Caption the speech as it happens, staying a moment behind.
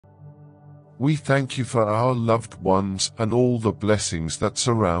We thank you for our loved ones and all the blessings that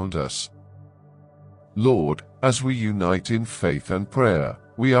surround us. Lord, as we unite in faith and prayer,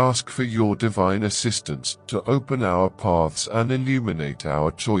 we ask for your divine assistance to open our paths and illuminate our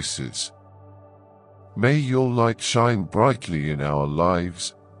choices. May your light shine brightly in our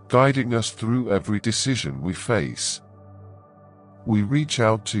lives, guiding us through every decision we face. We reach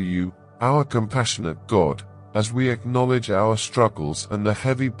out to you, our compassionate God, as we acknowledge our struggles and the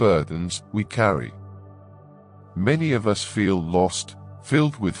heavy burdens we carry. Many of us feel lost,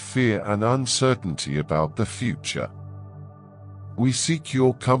 filled with fear and uncertainty about the future. We seek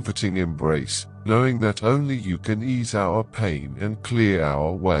your comforting embrace, knowing that only you can ease our pain and clear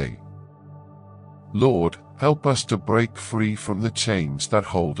our way. Lord, help us to break free from the chains that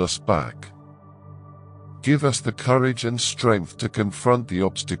hold us back. Give us the courage and strength to confront the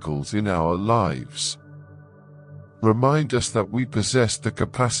obstacles in our lives. Remind us that we possess the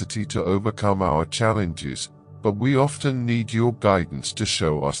capacity to overcome our challenges, but we often need your guidance to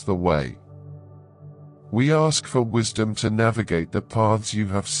show us the way. We ask for wisdom to navigate the paths you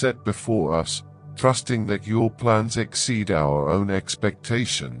have set before us, trusting that your plans exceed our own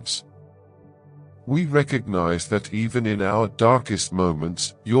expectations. We recognize that even in our darkest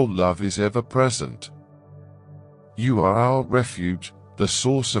moments, your love is ever present. You are our refuge, the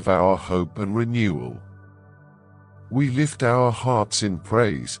source of our hope and renewal. We lift our hearts in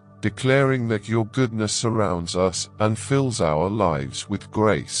praise, declaring that your goodness surrounds us and fills our lives with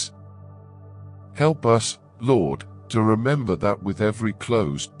grace. Help us, Lord, to remember that with every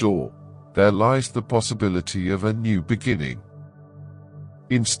closed door, there lies the possibility of a new beginning.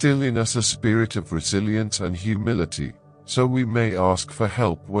 Instill in us a spirit of resilience and humility, so we may ask for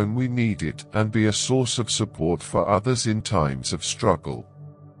help when we need it and be a source of support for others in times of struggle.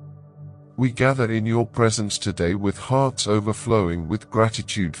 We gather in your presence today with hearts overflowing with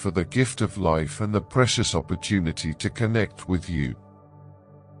gratitude for the gift of life and the precious opportunity to connect with you.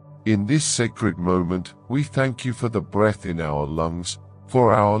 In this sacred moment, we thank you for the breath in our lungs,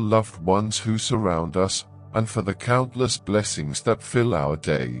 for our loved ones who surround us, and for the countless blessings that fill our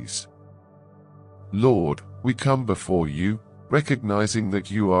days. Lord, we come before you, recognizing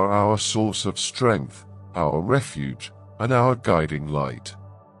that you are our source of strength, our refuge, and our guiding light.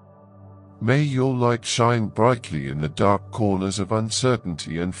 May your light shine brightly in the dark corners of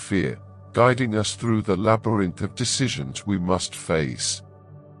uncertainty and fear, guiding us through the labyrinth of decisions we must face.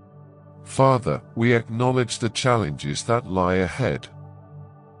 Father, we acknowledge the challenges that lie ahead.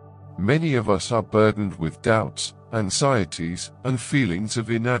 Many of us are burdened with doubts, anxieties, and feelings of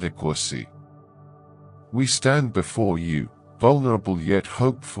inadequacy. We stand before you, vulnerable yet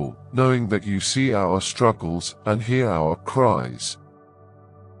hopeful, knowing that you see our struggles and hear our cries.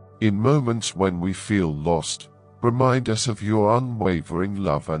 In moments when we feel lost, remind us of your unwavering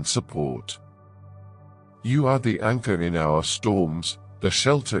love and support. You are the anchor in our storms, the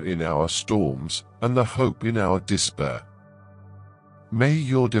shelter in our storms, and the hope in our despair. May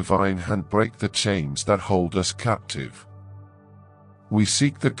your divine hand break the chains that hold us captive. We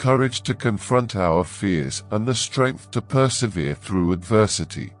seek the courage to confront our fears and the strength to persevere through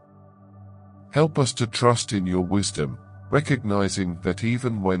adversity. Help us to trust in your wisdom, recognizing that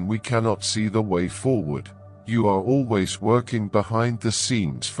even when we cannot see the way forward, you are always working behind the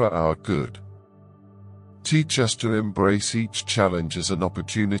scenes for our good. Teach us to embrace each challenge as an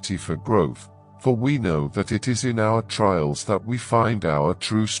opportunity for growth, for we know that it is in our trials that we find our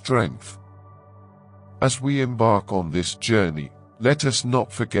true strength. As we embark on this journey, let us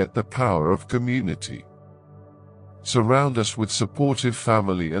not forget the power of community. Surround us with supportive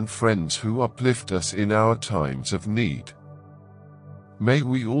family and friends who uplift us in our times of need. May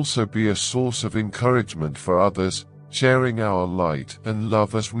we also be a source of encouragement for others, sharing our light and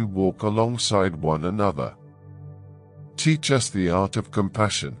love as we walk alongside one another. Teach us the art of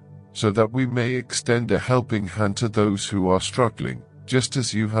compassion, so that we may extend a helping hand to those who are struggling, just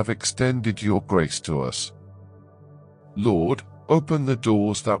as you have extended your grace to us. Lord, open the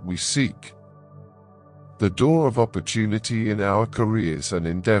doors that we seek. The door of opportunity in our careers and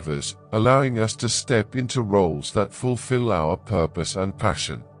endeavors, allowing us to step into roles that fulfill our purpose and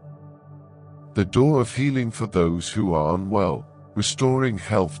passion. The door of healing for those who are unwell, restoring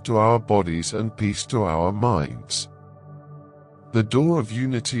health to our bodies and peace to our minds. The door of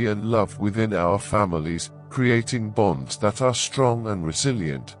unity and love within our families, creating bonds that are strong and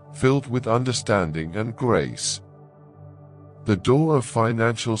resilient, filled with understanding and grace. The door of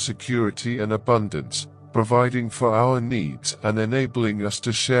financial security and abundance, providing for our needs and enabling us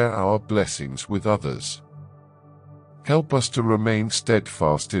to share our blessings with others. Help us to remain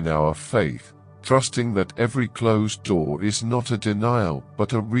steadfast in our faith, trusting that every closed door is not a denial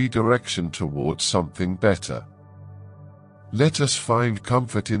but a redirection towards something better. Let us find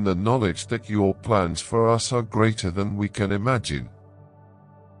comfort in the knowledge that your plans for us are greater than we can imagine.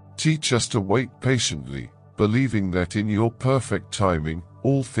 Teach us to wait patiently, believing that in your perfect timing,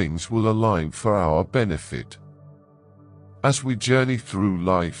 all things will align for our benefit. As we journey through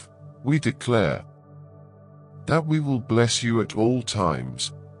life, we declare that we will bless you at all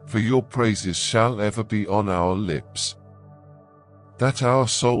times, for your praises shall ever be on our lips. That our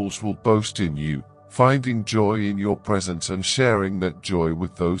souls will boast in you, finding joy in your presence and sharing that joy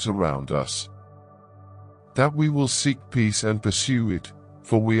with those around us. That we will seek peace and pursue it,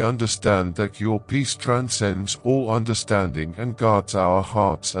 for we understand that your peace transcends all understanding and guards our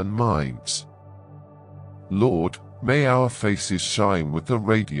hearts and minds. Lord, may our faces shine with the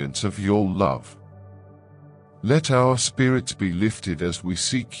radiance of your love. Let our spirits be lifted as we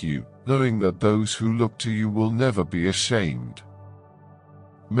seek you, knowing that those who look to you will never be ashamed.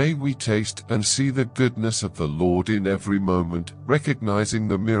 May we taste and see the goodness of the Lord in every moment, recognizing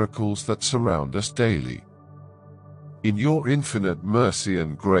the miracles that surround us daily. In your infinite mercy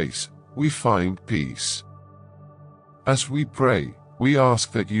and grace, we find peace. As we pray, we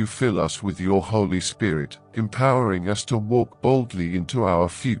ask that you fill us with your Holy Spirit, empowering us to walk boldly into our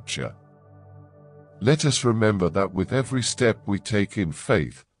future. Let us remember that with every step we take in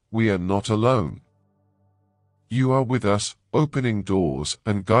faith, we are not alone. You are with us, opening doors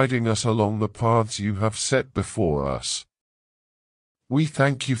and guiding us along the paths you have set before us. We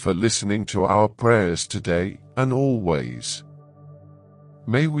thank you for listening to our prayers today and always.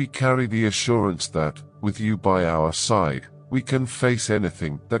 May we carry the assurance that, with you by our side, we can face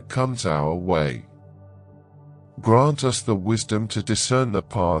anything that comes our way. Grant us the wisdom to discern the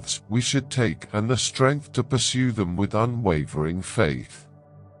paths we should take and the strength to pursue them with unwavering faith.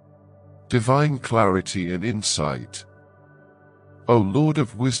 Divine clarity and insight. O Lord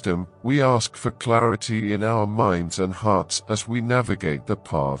of wisdom, we ask for clarity in our minds and hearts as we navigate the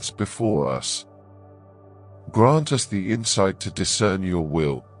paths before us. Grant us the insight to discern your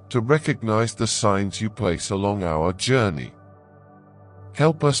will, to recognize the signs you place along our journey.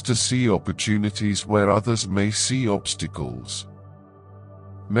 Help us to see opportunities where others may see obstacles.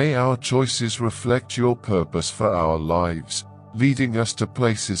 May our choices reflect your purpose for our lives, leading us to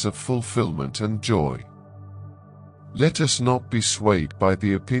places of fulfillment and joy. Let us not be swayed by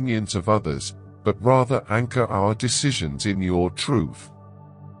the opinions of others, but rather anchor our decisions in your truth.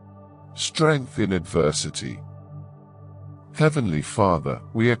 Strength in adversity. Heavenly Father,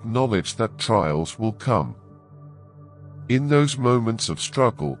 we acknowledge that trials will come. In those moments of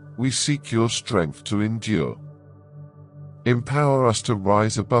struggle, we seek your strength to endure. Empower us to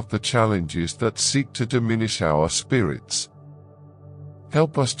rise above the challenges that seek to diminish our spirits.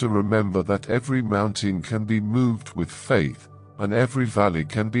 Help us to remember that every mountain can be moved with faith, and every valley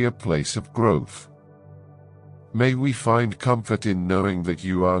can be a place of growth. May we find comfort in knowing that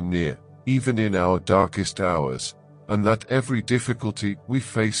you are near, even in our darkest hours, and that every difficulty we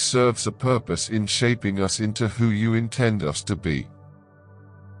face serves a purpose in shaping us into who you intend us to be.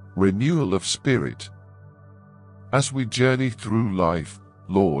 Renewal of spirit. As we journey through life,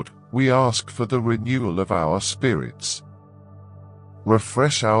 Lord, we ask for the renewal of our spirits.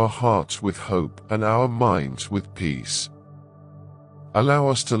 Refresh our hearts with hope and our minds with peace. Allow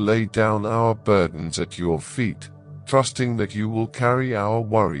us to lay down our burdens at your feet, trusting that you will carry our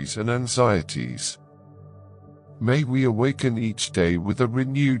worries and anxieties. May we awaken each day with a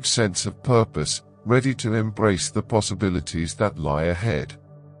renewed sense of purpose, ready to embrace the possibilities that lie ahead.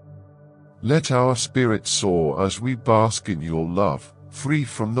 Let our spirits soar as we bask in your love, free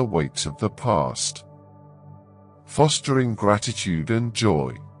from the weights of the past. Fostering gratitude and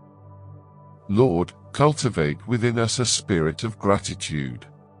joy. Lord, cultivate within us a spirit of gratitude.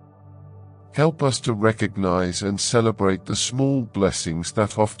 Help us to recognize and celebrate the small blessings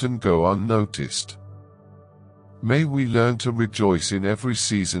that often go unnoticed. May we learn to rejoice in every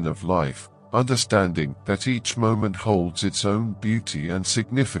season of life, understanding that each moment holds its own beauty and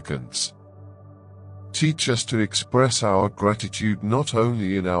significance. Teach us to express our gratitude not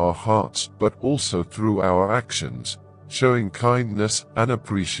only in our hearts but also through our actions, showing kindness and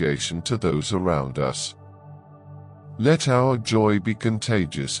appreciation to those around us. Let our joy be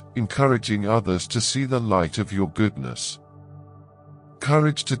contagious, encouraging others to see the light of your goodness.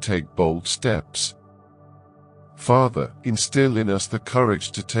 Courage to take bold steps. Father, instill in us the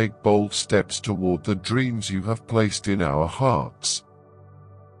courage to take bold steps toward the dreams you have placed in our hearts.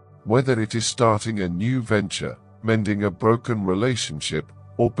 Whether it is starting a new venture, mending a broken relationship,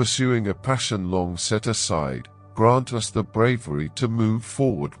 or pursuing a passion long set aside, grant us the bravery to move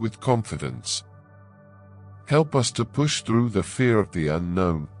forward with confidence. Help us to push through the fear of the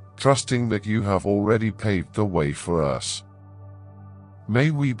unknown, trusting that you have already paved the way for us.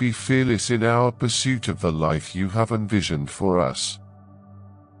 May we be fearless in our pursuit of the life you have envisioned for us.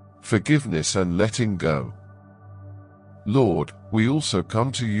 Forgiveness and letting go. Lord, we also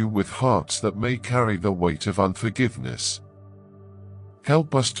come to you with hearts that may carry the weight of unforgiveness.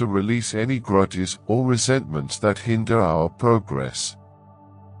 Help us to release any grudges or resentments that hinder our progress.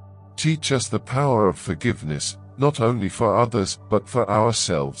 Teach us the power of forgiveness, not only for others but for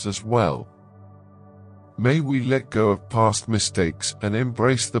ourselves as well. May we let go of past mistakes and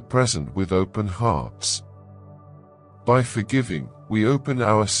embrace the present with open hearts. By forgiving, we open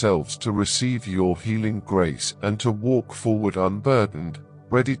ourselves to receive your healing grace and to walk forward unburdened,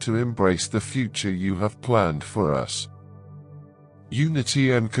 ready to embrace the future you have planned for us.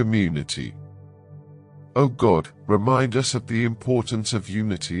 Unity and community. O God, remind us of the importance of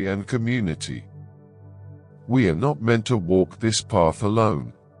unity and community. We are not meant to walk this path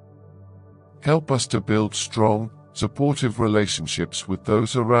alone. Help us to build strong, supportive relationships with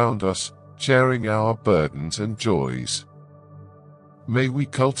those around us, sharing our burdens and joys. May we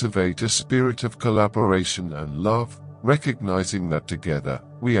cultivate a spirit of collaboration and love, recognizing that together,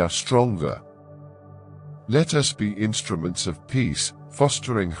 we are stronger. Let us be instruments of peace,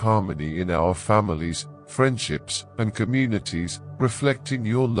 fostering harmony in our families, friendships, and communities, reflecting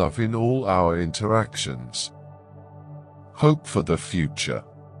your love in all our interactions. Hope for the future.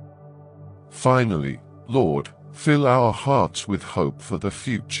 Finally, Lord, fill our hearts with hope for the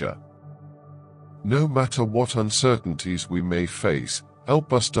future. No matter what uncertainties we may face,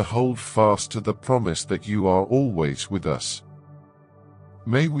 help us to hold fast to the promise that you are always with us.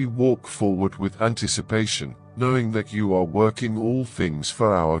 May we walk forward with anticipation, knowing that you are working all things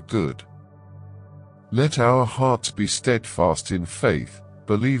for our good. Let our hearts be steadfast in faith,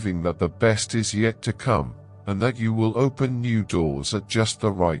 believing that the best is yet to come, and that you will open new doors at just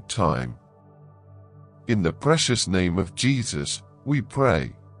the right time. In the precious name of Jesus, we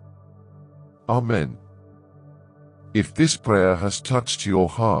pray. Amen. If this prayer has touched your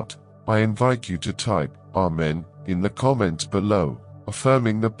heart, I invite you to type Amen in the comments below,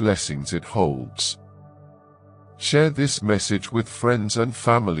 affirming the blessings it holds. Share this message with friends and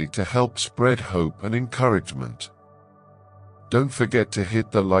family to help spread hope and encouragement. Don't forget to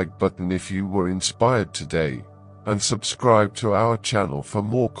hit the like button if you were inspired today, and subscribe to our channel for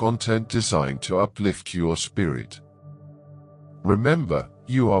more content designed to uplift your spirit. Remember,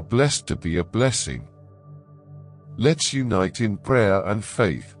 you are blessed to be a blessing. Let's unite in prayer and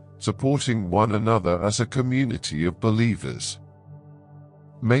faith, supporting one another as a community of believers.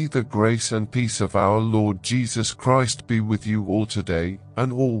 May the grace and peace of our Lord Jesus Christ be with you all today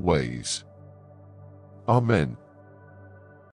and always. Amen.